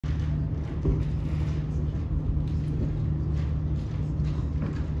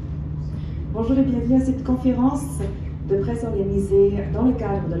Bonjour et bienvenue à cette conférence de presse organisée dans le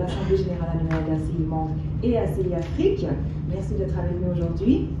cadre de l'Assemblée Générale annuelle d'ACI Monde et ACI Afrique. Merci d'être avec nous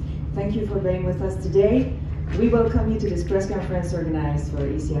aujourd'hui. Thank you for being with us today. We welcome you to this press conference organized for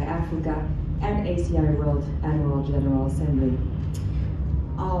ACI Africa and ACI World Annual General Assembly.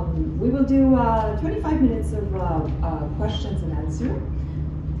 We will do 25 minutes of questions and answers.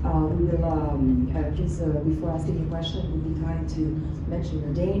 We will, please, before asking a question, we'll be kind to mention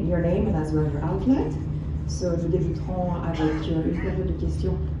your name and as well your outlet. So, nous débuterons avec une période de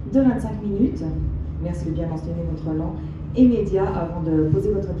questions de 25 minutes. Merci de bien mentionner votre nom et médias avant de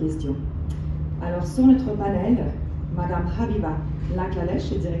poser votre question. Alors, sur notre panel, Madame Habiba, Laklalech,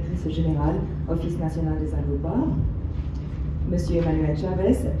 directrice générale, Office national des aéroports. Monsieur Emanuel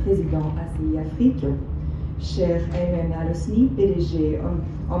Chaves, président ACI Afrique. Cher Aimen Hosni, PDG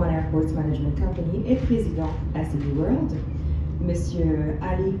Aéroports Management Company et président ACI World. Monsieur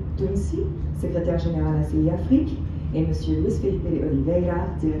Ali Tounsi, secrétaire général ACI Afrique. Et Monsieur Felipe Oliveira,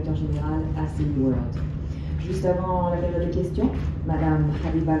 directeur général ACI World. Juste avant la période de questions, Madame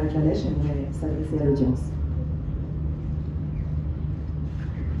Habiba Laklalech aimerait s'adresser à l'audience.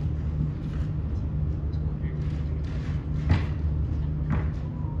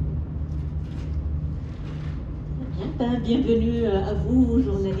 Bienvenue à vous,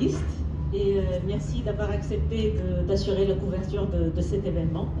 journalistes, et merci d'avoir accepté d'assurer la couverture de cet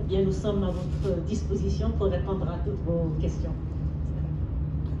événement. Eh bien, nous sommes à votre disposition pour répondre à toutes vos questions.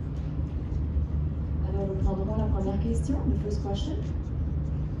 Alors, nous prendrons la première question, the first question.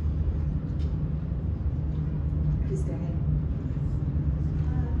 Please go ahead.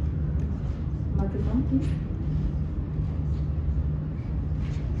 Microphone, please.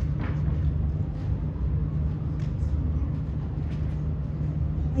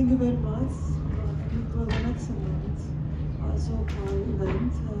 Thank you very much. It was an excellent so-far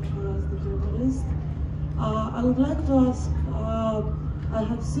event for us, the journalists. I would like to ask, I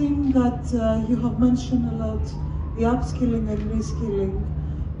have seen that you have mentioned a lot the upskilling and reskilling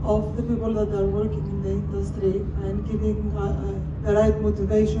of the people that are working in the industry and giving the right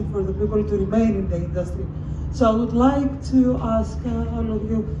motivation for the people to remain in the industry. So I would like to ask all of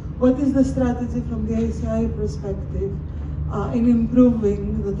you, what is the strategy from the ACI perspective in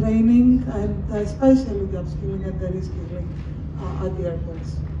improving the training and especially the upskilling and the reskilling at the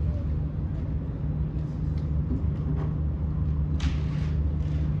airports?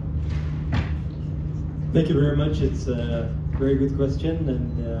 Thank you very much. It's a very good question,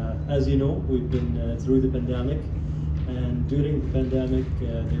 and as you know, we've been through the pandemic, and during the pandemic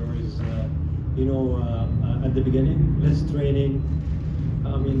there was, at the beginning, less training,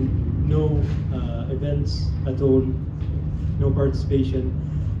 no events at all, no participation,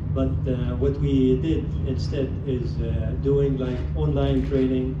 but what we did instead is doing like online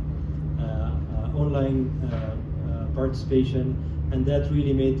training, online participation, and that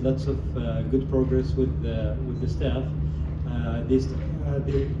really made lots of good progress with the staff.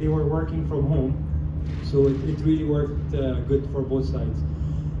 They were working from home, so it really worked good for both sides.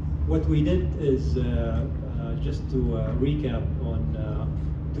 What we did is, just to recap on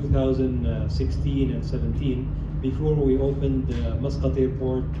 2016 and 17, before we opened Muscat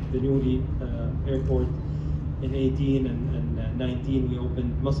Airport, the newly airport in 18 and 19, we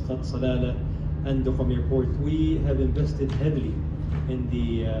opened Muscat, Salalah, and Duqm Airport. We have invested heavily in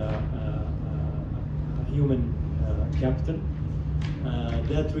the human capital.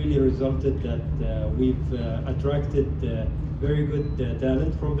 That really resulted that we've attracted very good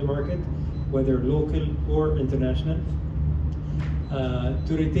talent from the market, whether local or international.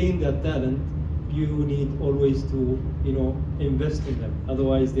 To retain that talent, you need always to, invest in them.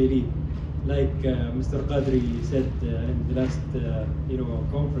 Otherwise, they leave. Like Mr. Qadri said in the last,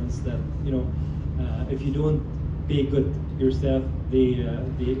 conference that, if you don't pay good your staff, they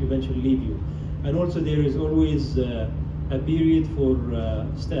eventually leave you. And also, there is always a period for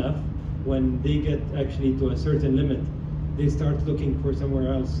staff when they get actually to a certain limit, they start looking for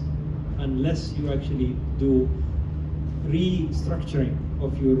somewhere else, unless you actually do restructuring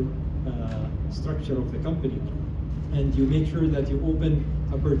of your structure of the company, and you make sure that you open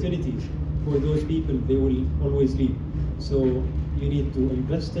opportunities for those people. They will always leave. So you need to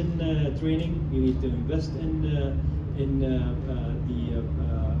invest in training. You need to invest in the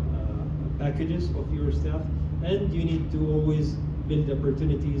packages of your staff, and you need to always build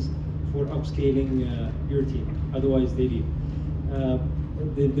opportunities for upscaling your team. Otherwise, they leave.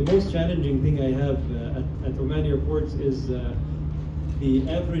 The most challenging thing I have at Oman Airports is the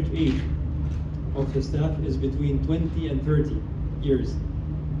average age of the staff is between 20 and 30 years,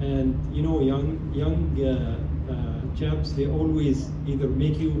 and young Chaves, they always either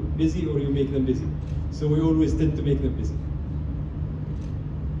make you busy or you make them busy. So we always tend to make them busy.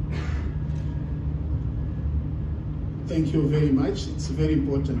 Thank you very much. It's a very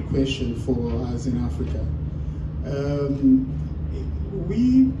important question for us in Africa.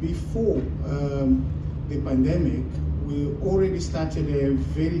 Before the pandemic, we already started a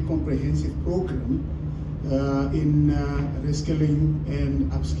very comprehensive program in reskilling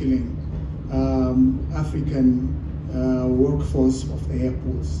and upskilling African workforce of the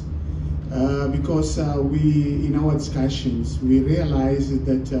airports. Because in our discussions, we realized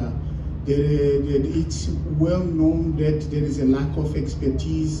that it's well known that there is a lack of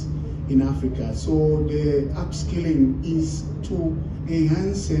expertise in Africa. So the upskilling is to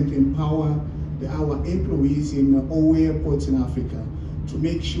enhance and empower our employees in all airports in Africa to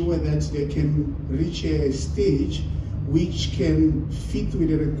make sure that they can reach a stage which can fit with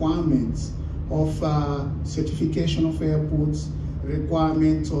the requirements of certification of airports,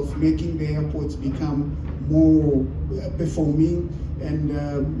 requirements of making the airports become more performing, and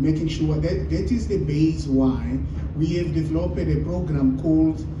making sure that that is the base why we have developed a program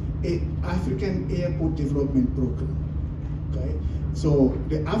called African Airport Development Program. Okay, so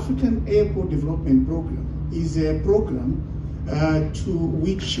the African Airport Development Program is a program to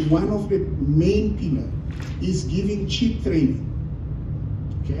which one of the main pillars is giving cheap training.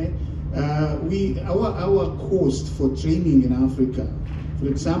 Okay, our cost for training in Africa, for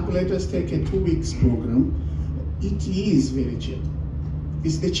example, let us take a 2 weeks program. It is very cheap.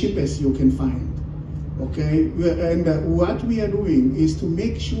 It's the cheapest you can find. Okay, and what we are doing is to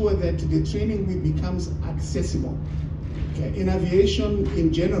make sure that the training becomes accessible. Okay, in aviation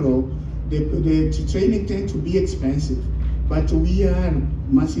in general, the training tends to be expensive, but we are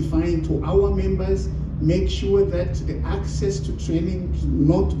massifying to our members, make sure that the access to training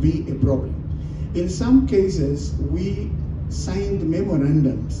not be a problem. In some cases, we signed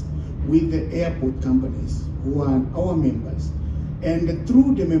memorandums with the airport companies who are our members, and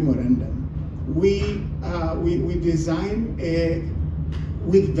through the memorandum, we design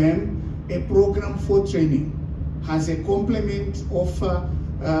with them a program for training as a complement of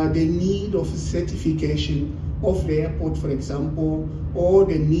the need of certification of the airport, for example, or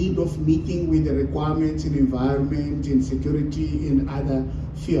the need of meeting with the requirements in environment, in security, in other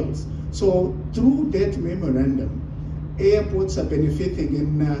fields. So through that memorandum, airports are benefiting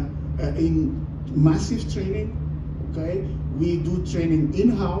in massive training. Okay, we do training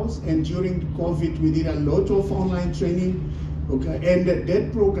in-house, and during COVID we did a lot of online training. Okay, and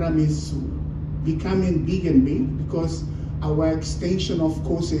that program is becoming big and big because our extension of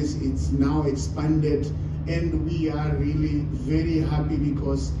courses is now expanded, and we are really very happy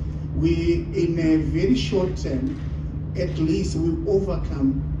because we, in a very short term, at least we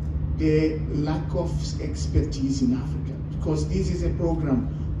overcome the lack of expertise in Africa, because this is a program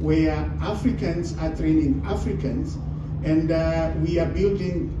where Africans are training Africans, and we are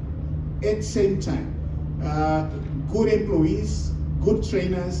building at the same time good employees, good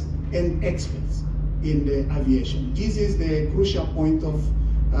trainers, and experts in the aviation. This is the crucial point of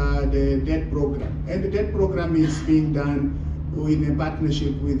that program. And that program is being done in a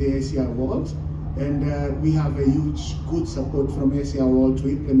partnership with the ACI World, and we have a huge good support from ACI World to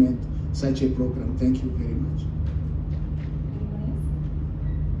implement such a program. Thank you very much.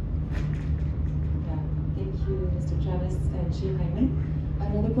 Mr. Chaves and Chief Aimen.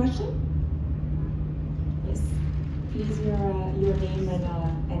 Another question? Yes. Please, your name and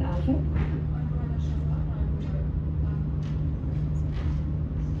outfit.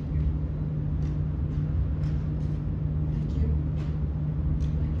 Thank you.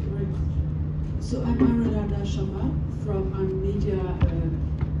 Thank you very much. So I'm Aéroports from a media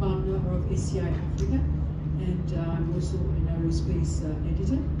partner of ACI Africa, and I'm also an aerospace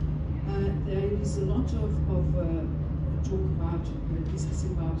editor. There is a lot of talk about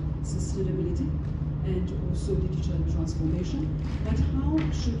discussing about sustainability and also digital transformation. But how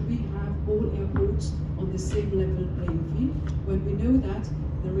should we have all airports on the same level playing field when we know that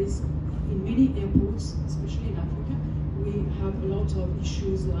there is, in many airports, especially in Africa, we have a lot of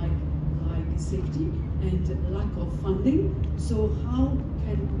issues like safety and lack of funding. So how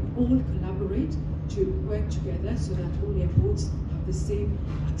can we all collaborate to work together so that all airports have the same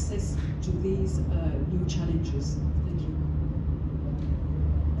access to these new challenges? Thank you.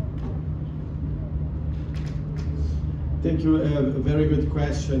 Thank you. A very good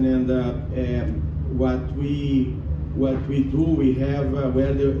question. And what we do, we have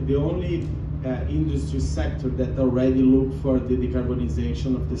we're the only industry sector that already looked for the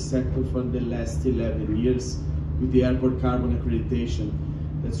decarbonization of the sector for the last 11 years with the airport carbon accreditation.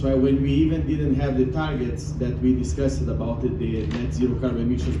 That's why when we even didn't have the targets that we discussed about the net zero carbon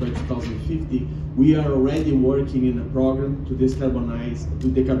emissions by 2050, we are already working in a program to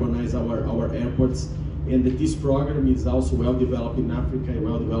decarbonize our airports, and that this program is also well developed in Africa,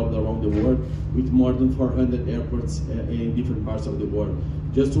 well developed around the world, with more than 400 airports in different parts of the world.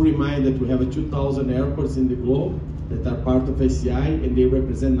 Just to remind that we have 2,000 airports in the globe that are part of ACI, and they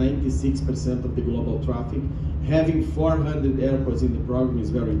represent 96% of the global traffic. Having 400 airports in the program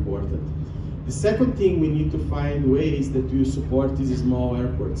is very important. The second thing, we need to find ways that we support these small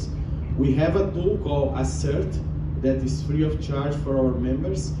airports. We have a tool called Assert that is free of charge for our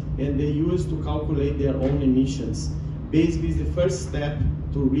members, and they use to calculate their own emissions. Basically, it's the first step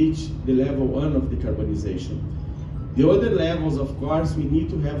to reach the level 1 of decarbonization. The other levels, of course, we need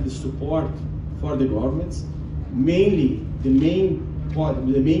to have the support for the governments. Mainly, the main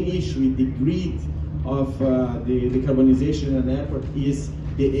issue with the grid of the decarbonization in an airport is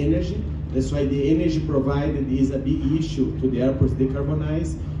the energy. That's why the energy provided is a big issue to the airports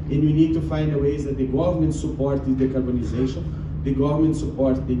decarbonize, and we need to find ways that the government support the decarbonization, the government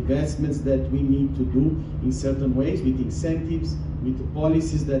support the investments that we need to do in certain ways, with incentives, with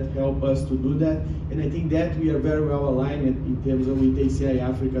policies that help us to do that. And I think that we are very well aligned in terms of with ACI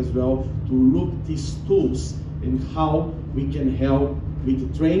Africa as well, to look at these tools and how we can help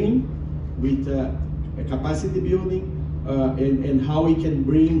with training, with capacity building, and how we can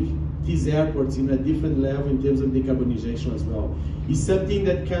bring these airports in a different level in terms of decarbonization as well. It's something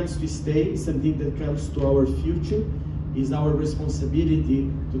that comes to stay, something that comes to our future. It's our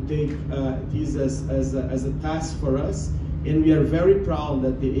responsibility to take this as a task for us. And we are very proud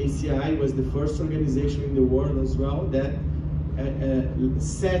that the ACI was the first organization in the world as well that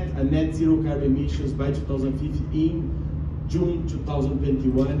set a net zero carbon emissions by 2050 in June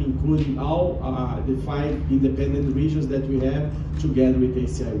 2021, including all the 5 independent regions that we have together with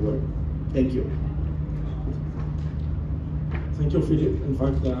ACI World. Thank you. Thank you, Felipe. In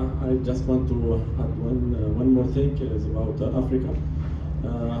fact, I just want to add one more thing is about Africa.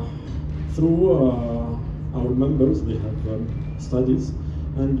 Through our members, we have studies,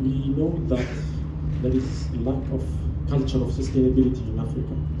 and we know that there is lack of culture of sustainability in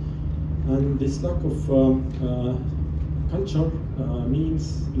Africa. And this lack of culture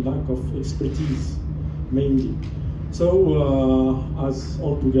means lack of expertise, mainly. So, as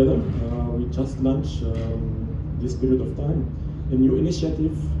all together, we just launched this period of time a new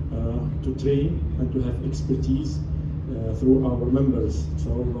initiative to train and to have expertise through our members.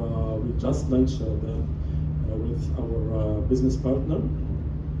 So we just launched with our business partner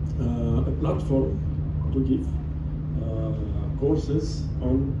a platform to give courses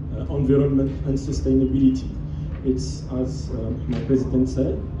on environment and sustainability. It's, as my president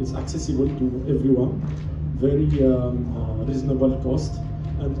said, it's accessible to everyone, very reasonable cost,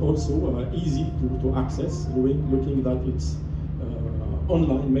 and also easy to access, looking that it's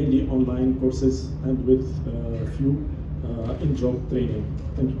online, mainly online courses, and with few in-job training.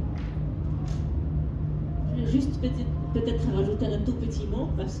 Thank you. Juste peut-être rajouter un tout petit mot,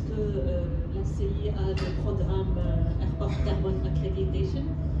 parce que l'ACI a le programme Airport Carbon Accreditation,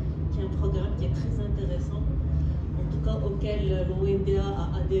 qui est un programme qui est très intéressant, en tout cas auquel l'OMDA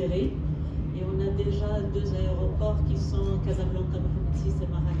a adhéré. Et on a déjà 2 aéroports qui sont Casablanca, Mohamed VI et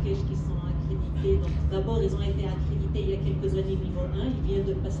Marrakech qui sont accrédités. Donc d'abord ils ont été accrédités il y a quelques années niveau 1, ils viennent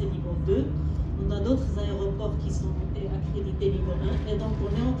de passer niveau 2. On a d'autres aéroports qui sont accrédités niveau 1 et donc on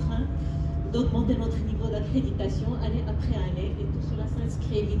est en train d'augmenter notre niveau d'accréditation année après année, et tout cela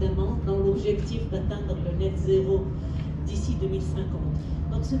s'inscrit évidemment dans l'objectif d'atteindre le net zéro d'ici 2050.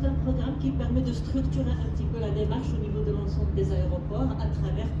 Donc c'est un programme qui permet de structurer un petit peu la démarche au niveau de l'ensemble des aéroports à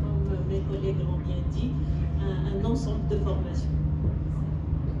travers, comme mes collègues l'ont bien dit, un ensemble de formations.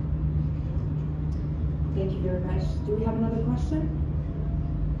 Thank you very much. Do we have another question?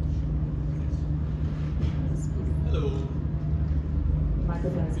 Hello.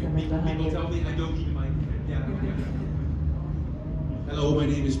 Microphone is coming behind People you. tell me I don't need a microphone. Yeah. Hello, my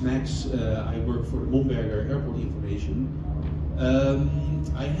name is Max. I work for Momberger Airport Information.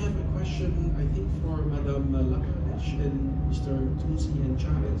 I have a question, I think, for Madame Laklalech and Mr. Tounsi and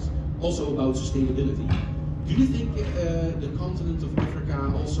Chaves, also about sustainability. Do you think the continent of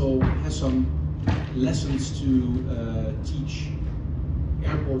Africa also has some lessons to teach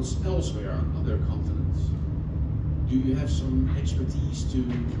airports elsewhere on other continents? Do you have some expertise to,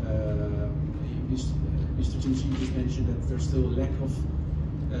 Mr. Tounsi just mentioned that there's still a lack of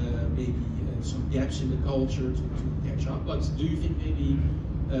maybe some gaps in the culture to catch up, but do you think maybe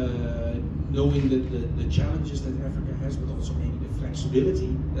knowing the challenges that Africa has, but also maybe the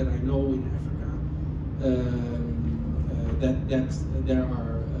flexibility that I know in Africa, that there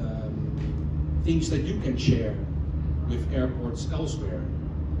are things that you can share with airports elsewhere?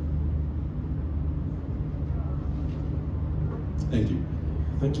 Thank you.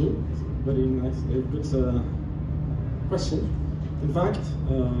 Thank you. Very nice. Good question. In fact,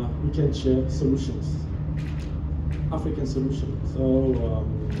 we can share solutions, African solutions. So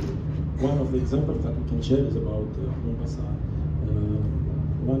one of the examples that we can share is about Mombasa.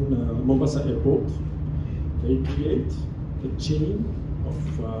 Mombasa Airport. They create a chain of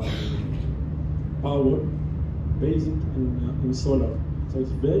power based in solar. So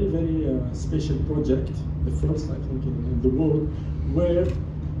it's very, very special project, the first I think in the world, where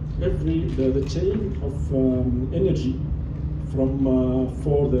the chain of energy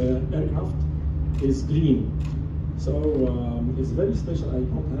for the aircraft is green. So it's very special. I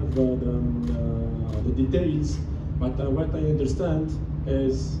don't have the details, but what I understand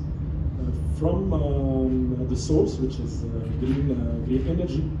is from the source, which is green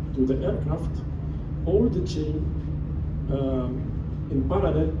energy, to the aircraft, all the chain in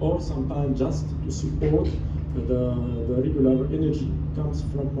parallel or sometimes just to support the regular energy comes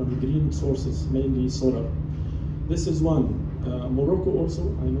from green sources, mainly solar. This is one. Morocco also,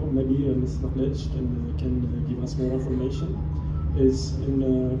 I know maybe Ms. Laklalech can give us more information, is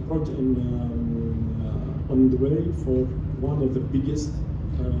on the way for one of the biggest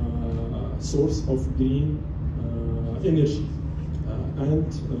source of green energy. And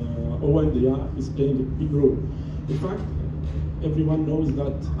ONDA is playing a big role. In fact, everyone knows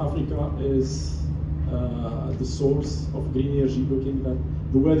that Africa is the source of green energy, looking at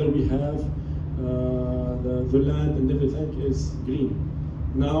the weather we have, the land and everything is green.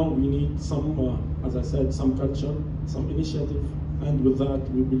 Now we need some, as I said, some culture, some initiative, and with that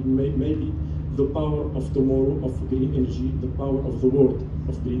we will make maybe the power of tomorrow of green energy, the power of the world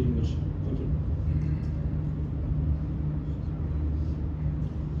of green energy. Thank you.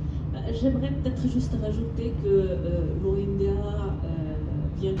 J'aimerais peut-être juste rajouter que l'ONDA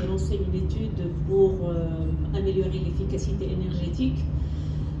vient de lancer une étude pour améliorer l'efficacité énergétique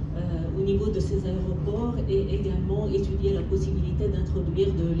au niveau de ces aéroports et également étudier la possibilité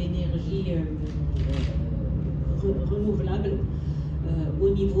d'introduire de l'énergie renouvelable au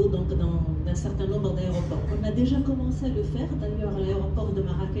niveau d'un certain nombre d'aéroports. On a déjà commencé à le faire, d'ailleurs l'aéroport de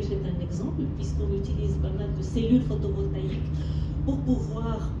Marrakech est un exemple, puisqu'on utilise pas mal de cellules photovoltaïques pour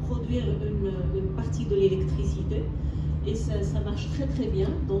pouvoir produire une partie de l'électricité, et ça marche très très bien,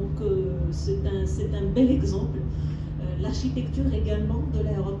 donc c'est un bel exemple. L'architecture également de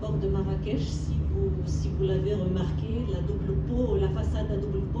l'aéroport de Marrakech, si vous l'avez remarqué, la façade à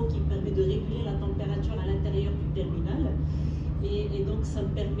double pot qui permet de réguler la température à l'intérieur du terminal, et donc ça me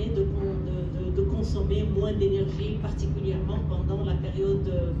permet de consommer moins d'énergie, particulièrement pendant la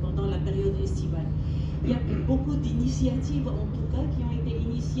période estivale. Il y a beaucoup d'initiatives en tout cas qui ont été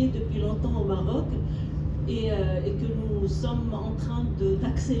initiées depuis longtemps au Maroc et que nous sommes en train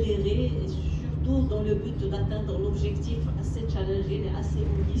d'accélérer, surtout dans le but d'atteindre l'objectif assez challenging et assez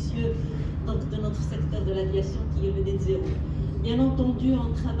ambitieux donc, de notre secteur de l'aviation qui est le net zéro. Bien entendu,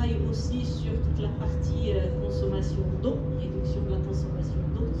 on travaille aussi sur toute la partie consommation d'eau, réduction de la consommation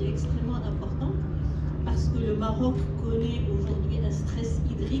d'eau qui est extrêmement importante parce que le Maroc connaît aujourd'hui un stress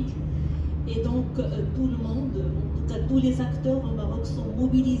hydrique. Et donc tout le monde, en tout cas tous les acteurs au Maroc sont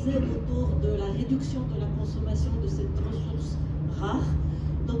mobilisés autour de la réduction de la consommation de cette ressource rare,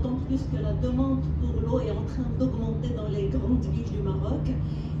 d'autant plus que la demande pour l'eau est en train d'augmenter dans les grandes villes du Maroc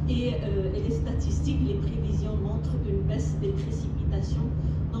et les statistiques, les prévisions montrent une baisse des précipitations.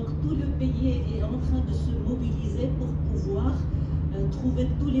 Donc tout le pays est en train de se mobiliser pour pouvoir trouver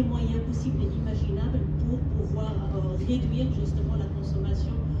tous les moyens possibles et imaginables pour pouvoir réduire justement la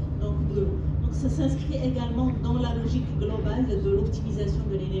consommation de l'eau. Donc ça s'inscrit également dans la logique globale de l'optimisation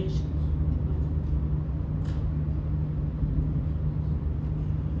de l'énergie.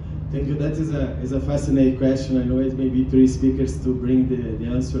 Thank you. That is a fascinating question. I know it may be three speakers to bring the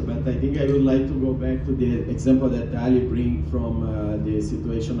answer, but I think I would like to go back to the example that Ali bring from the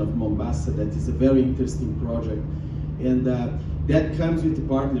situation of Mombasa. That is a very interesting project, and that comes with the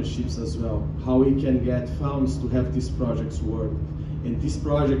partnerships as well. How we can get funds to have these projects work. And this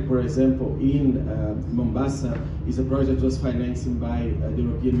project, for example, in Mombasa, is a project that was financed by the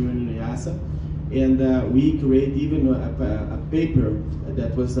European Union and EASA. And we create even a paper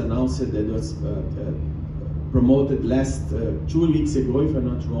that was announced, that was promoted last 2 weeks ago, if I'm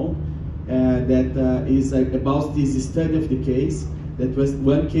not wrong, that is about this study of the case. That was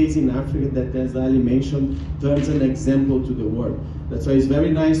one case in Africa that, as Ali mentioned, turns an example to the world. That's why it's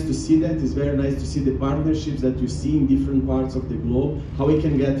very nice to see that. It's very nice to see the partnerships that we see in different parts of the globe, how we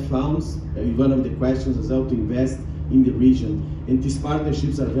can get funds, one of the questions is how to invest in the region. And these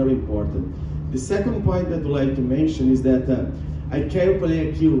partnerships are very important. The second point that I'd like to mention is that ICAO play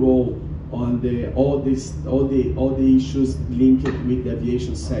a key role on all the issues linked with the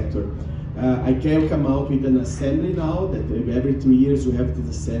aviation sector. ICAO come out with an assembly now that every 2 years we have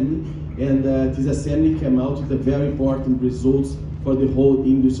this assembly, and this assembly came out with a very important results for the whole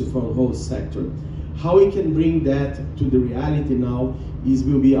industry, for the whole sector. How we can bring that to the reality now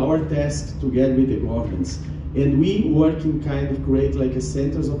will be our task together with the governments. And we work in kind of create like a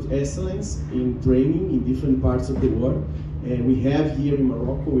centers of excellence in training in different parts of the world. And we have here in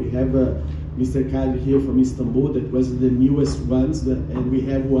Morocco, we have Mr. Khalid here from Istanbul, that was the newest ones, and we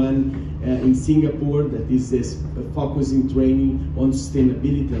have one in Singapore that is focusing training on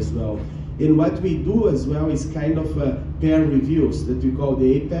sustainability as well. And what we do as well is kind of peer reviews that we call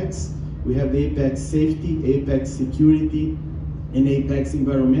the APEX. We have the APEX safety, APEX security, and APEX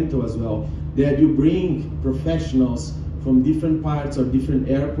environmental as well. That you bring professionals from different parts or different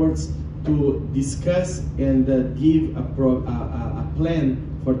airports to discuss and give a plan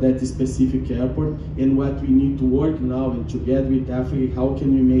for that specific airport, and what we need to work now and together with Africa, how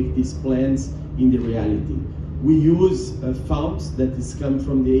can we make these plans in the reality. We use funds that is come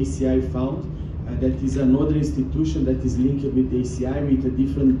from the ACI fund, that is another institution that is linked with the ACI with a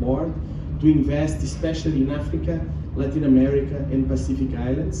different board to invest especially in Africa, Latin America and Pacific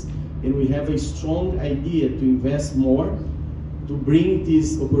Islands. And we have a strong idea to invest more, to bring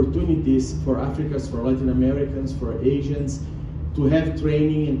these opportunities for Africans, for Latin Americans, for Asians, to have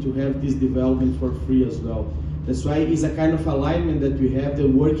training and to have this development for free as well. That's why it's a kind of alignment that we have, that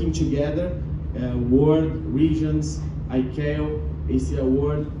working together, world, regions, ICAO, ACI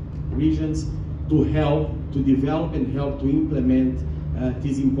world, regions, to help to develop and help to implement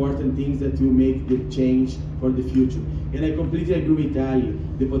these important things that will make the change for the future. And I completely agree with Ali.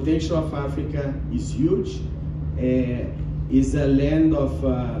 The potential of Africa is huge. Is a land of,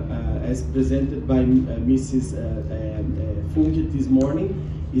 as presented by Mrs. Funke this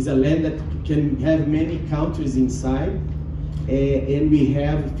morning, is a land that can have many countries inside, and we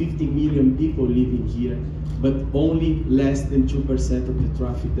have 50 million people living here, but only less than 2% of the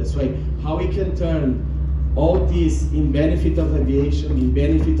traffic. That's why how we can turn all this in benefit of aviation, in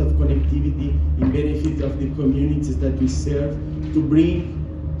benefit of connectivity, in benefit of the communities that we serve, to bring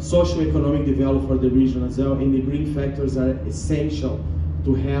socio-economic development for the region as well, and the green factors are essential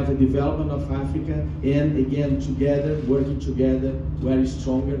to have a development of Africa, and again, together, working together, very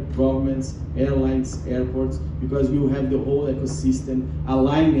stronger governments, airlines, airports, because we will have the whole ecosystem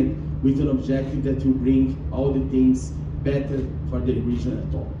alignment with an objective that will bring all the things better for the region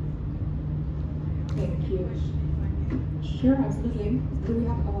at all. Thank you. Sure, absolutely. Do we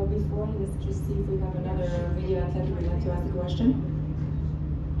have, before, let's just see if we have another video athlete who would like to ask a question.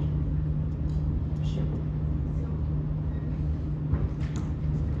 Sure.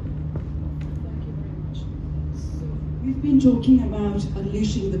 We've been talking about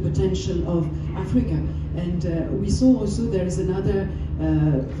unleashing the potential of Africa, and we saw also there is another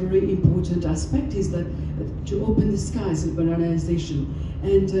very important aspect, is that to open the skies and bananization,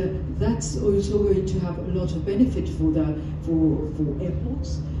 and that's also going to have a lot of benefit for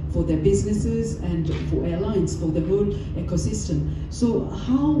airports, for their businesses, and for airlines, for the whole ecosystem. So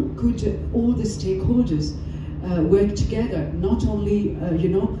how could all the stakeholders work together, not only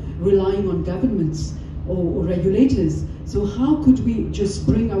relying on governments or regulators? So how could we just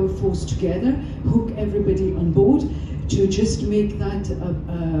bring our force together, hook everybody on board, to just make that a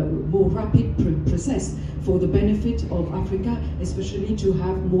more rapid process for the benefit of Africa, especially to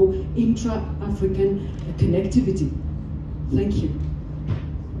have more intra-African connectivity? Thank you.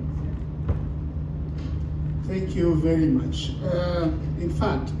 Thank you very much. In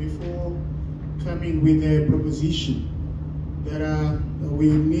fact, before coming with a proposition, we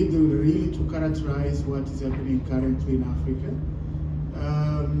need really to characterize what is happening currently in Africa.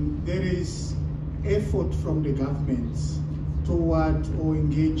 There is effort from the governments toward or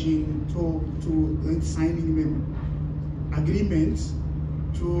engaging to signing agreements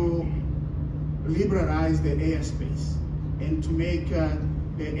to liberalize the airspace and to make the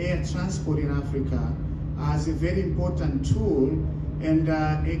air transport in Africa as a very important tool and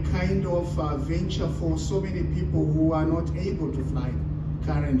a kind of venture for so many people who are not able to fly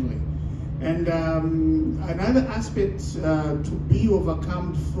currently. And another aspect to be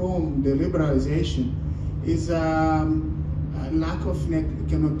overcome from the liberalization is lack of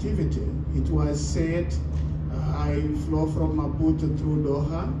connectivity. It was said, I flew from Maputo through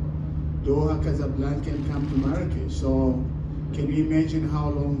Doha, Casablanca, and come to Marrakesh. So can you imagine how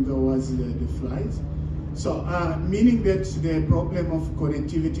long was the flight? So meaning that the problem of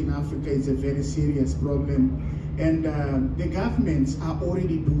connectivity in Africa is a very serious problem, and the governments are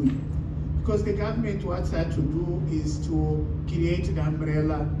already doing. Because the government what had to do is to create an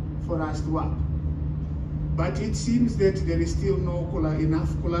umbrella for us to work. But it seems that there is still enough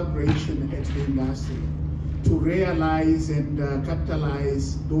collaboration at the industry to realize and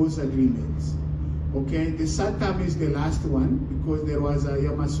capitalize those agreements. Okay, the SATAM is the last one, because there was a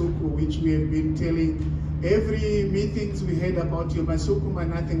Yamoussoukro, which we have been telling every meetings we had about Yamoussoukro, but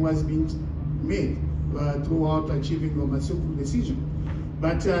nothing was being made throughout achieving Yamoussoukro decision.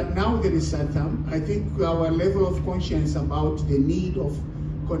 But now there is SATAM. I think our level of conscience about the need of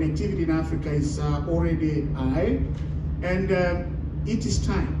connectivity in Africa is already high, and it is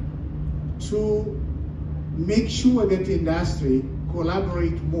time to make sure that the industry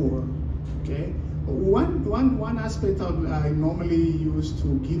collaborate more. Okay, one aspect I normally use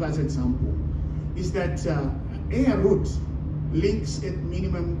to give as example is that air route links at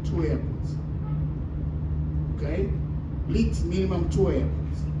minimum 2 airports. Okay, links minimum 2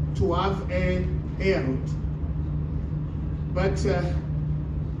 airports to have an air route, but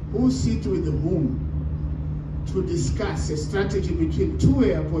who sit with whom to discuss a strategy between 2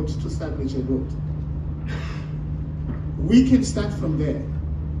 airports to establish a route? We can start from there.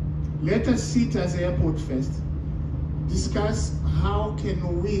 Let us sit as airport first, discuss how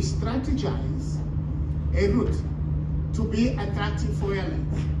can we strategize a route to be attractive for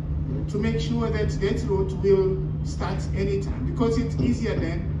airlines, to make sure that that route will start anytime, because it's easier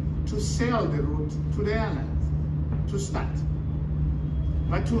then to sell the route to the airlines to start.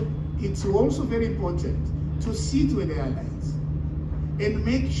 But it's also very important to sit with the airlines and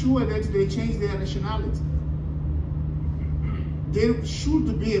make sure that they change their nationality. There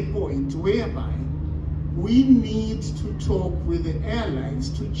should be a point whereby we need to talk with the airlines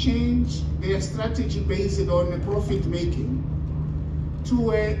to change their strategy based on profit making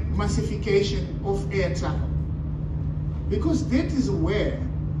to a massification of air travel. Because that is where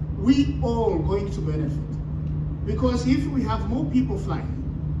we all going to benefit. Because if we have more people flying,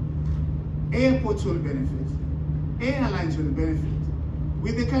 airports will benefit, airlines will benefit.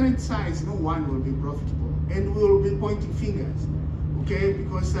 With the current size, no one will be profitable, and we will be pointing fingers, okay?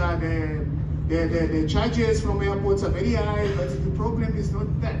 Because the charges from airports are very high, but the problem is not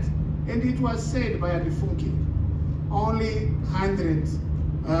that. And it was said by a defunct, only 100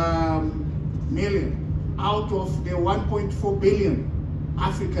 million out of the 1.4 billion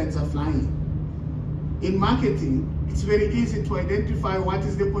Africans are flying. In marketing, it's very easy to identify what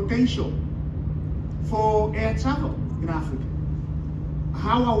is the potential for air travel in Africa.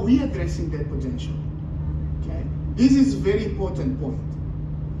 How are we addressing that potential? Okay, this is a very important point.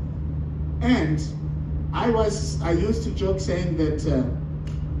 And I used to joke saying that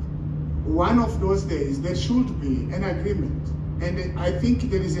one of those days there should be an agreement, and I think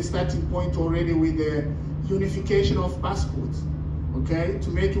there is a starting point already with the unification of passports. Okay, to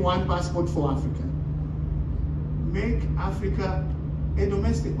make one passport for Africa. Make Africa a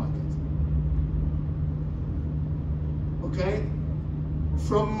domestic market. Okay?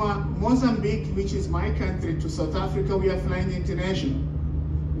 From Mozambique, which is my country, to South Africa, we are flying international.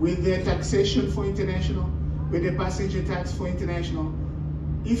 With the taxation for international, with the passenger tax for international.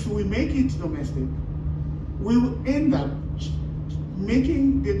 If we make it domestic, we will end up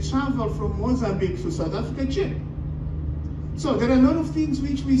making the travel from Mozambique to South Africa cheap. So there are a lot of things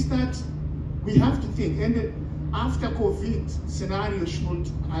which we have to think. And after COVID, scenario should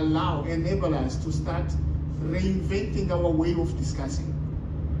enable us to start reinventing our way of discussing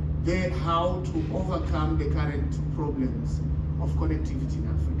how to overcome the current problems of connectivity in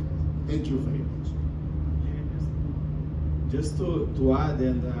Africa. Thank you very much. Just to add,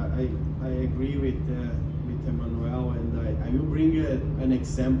 and I agree with Emanuel, and I will bring an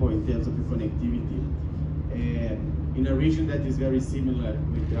example in terms of the connectivity. In a region that is very similar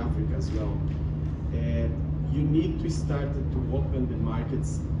with Africa as well. You need to start to open the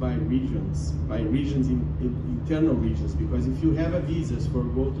markets by regions in internal regions, because if you have a visas for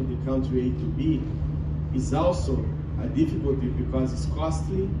go to the country A to B, it's also a difficulty because it's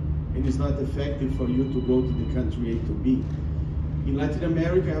costly and it's not effective for you to go to the country A to B. In Latin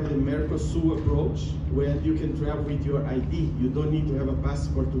America, you have the Mercosur approach, where you can travel with your ID. You don't need to have a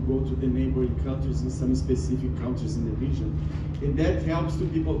passport to go to the neighboring countries in some specific countries in the region. And that helps to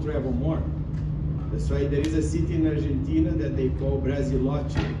people travel more. That's why there is a city in Argentina that they call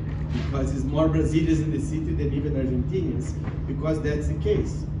Brasilote, because it's more Brazilians in the city than even Argentinians, because that's the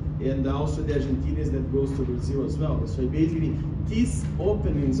case. And also the Argentinians that goes to Brazil as well. So basically, these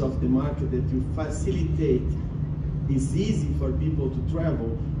openings of the market that you facilitate is easy for people to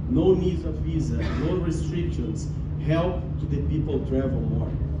travel, no need of visa, no restrictions, help to the people travel more.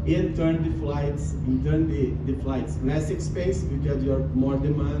 And turn the flights less expensive because you have more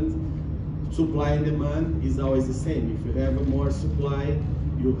demand, supply and demand is always the same. If you have more supply,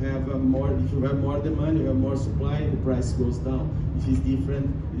 you have more. If you have more demand, you have more supply, the price goes down. If it's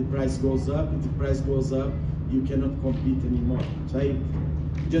different, the price goes up. If the price goes up, you cannot compete anymore. So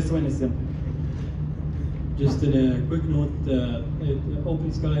just one example. Just in a quick note,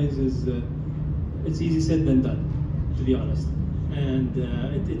 open skies is it's easy said than done, to be honest. And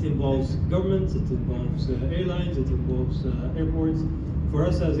it involves governments, it involves airlines, it involves airports. For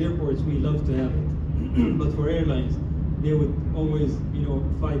us as airports, we love to have it, but for airlines, they would always,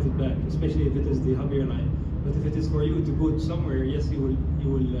 fight it back, especially if it is the hub airline. But if it is for you to go somewhere, yes, you will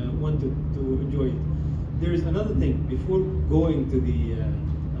want to enjoy it. There is another thing before going to the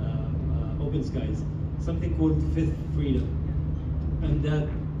open skies, something called fifth freedom, and that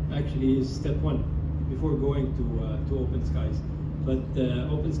actually is step one before going to open skies. But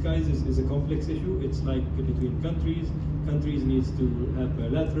open skies is a complex issue. It's like between countries. Countries needs to have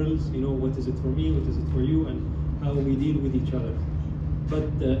bilaterals. What is it for me? What is it for you? And how we deal with each other. But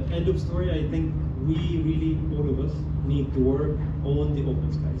end of story. I think we really, all of us, need to work on the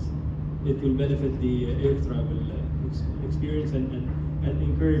open skies. It will benefit the air travel experience and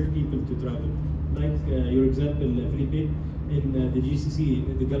encourage people to travel. Like your example, Felipe, in the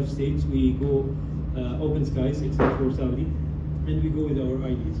GCC, the Gulf states, we go open skies except for Saudi, and we go with our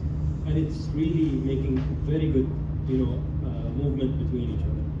IDs, and it's really making very good, movement between each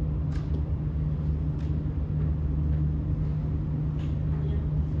other.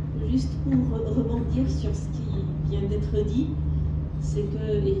 Juste pour rebondir sur ce qui vient d'être dit, c'est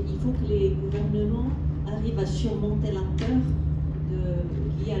qu'il faut que les gouvernements arrivent à surmonter la peur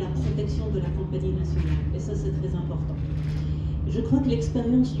liée à la protection de la compagnie nationale, et ça c'est très important. Je crois que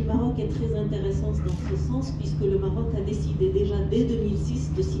l'expérience du Maroc est très intéressante dans ce sens, puisque le Maroc a décidé déjà dès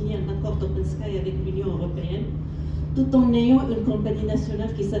 2006 de signer un accord d'Open Sky avec l'Union européenne, tout en ayant une compagnie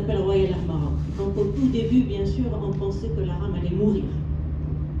nationale qui s'appelle Royal Air Maroc. Donc au tout début, bien sûr, on pensait que la RAM allait mourir.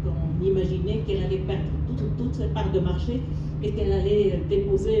 On imaginait qu'elle allait perdre toutes ses parts de marché et qu'elle allait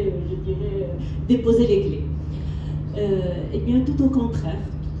déposer, déposer les clés. Eh bien, tout au contraire.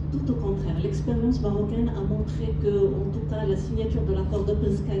 L'expérience marocaine a montré que, en tout cas, la signature de l'accord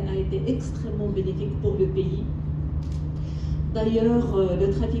d'Open Sky a été extrêmement bénéfique pour le pays. D'ailleurs, le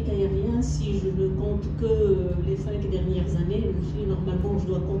trafic aérien, si je ne compte que les 5 dernières années, normalement je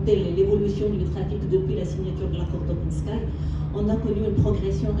dois compter l'évolution du trafic depuis la signature de l'accord d'Open Sky, on a connu une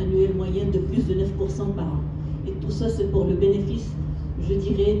progression annuelle moyenne de plus de 9% par an. Et tout ça, c'est pour le bénéfice, je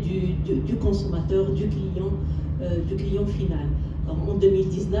dirais, du consommateur, du client final. En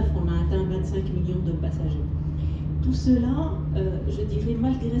 2019, on a atteint 25 millions de passagers. Tout cela, je dirais,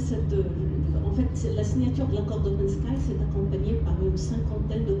 malgré cette... en fait, la signature de l'accord d'Open Sky s'est accompagnée par une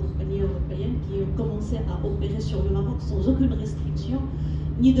cinquantaine de compagnies européennes qui ont commencé à opérer sur le Maroc sans aucune restriction,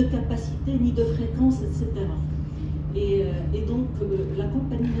 ni de capacité, ni de fréquence, etc. Et donc, la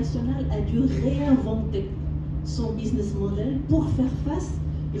compagnie nationale a dû réinventer son business model pour faire face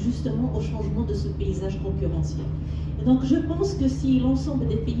justement au changement de ce paysage concurrentiel. Et donc je pense que si l'ensemble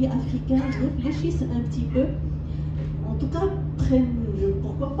des pays africains réfléchissent un petit peu, en tout cas prennent,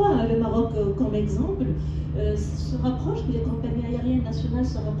 pourquoi pas le Maroc comme exemple, se rapprochent, que les compagnies aériennes nationales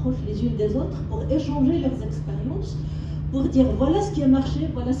se rapprochent les unes des autres pour échanger leurs expériences, pour dire voilà ce qui a marché,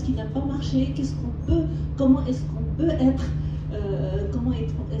 voilà ce qui n'a pas marché, comment est-ce qu'on peut être, comment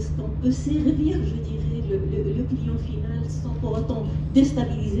est-ce qu'on peut servir, je dirais, le client final sans pour autant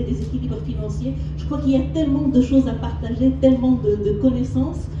déstabiliser les équilibres financiers. Je crois qu'il y a tellement de choses à partager, tellement de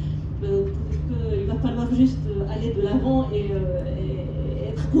connaissances, qu'il va falloir juste aller de l'avant et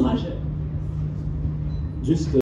être courageux. Juste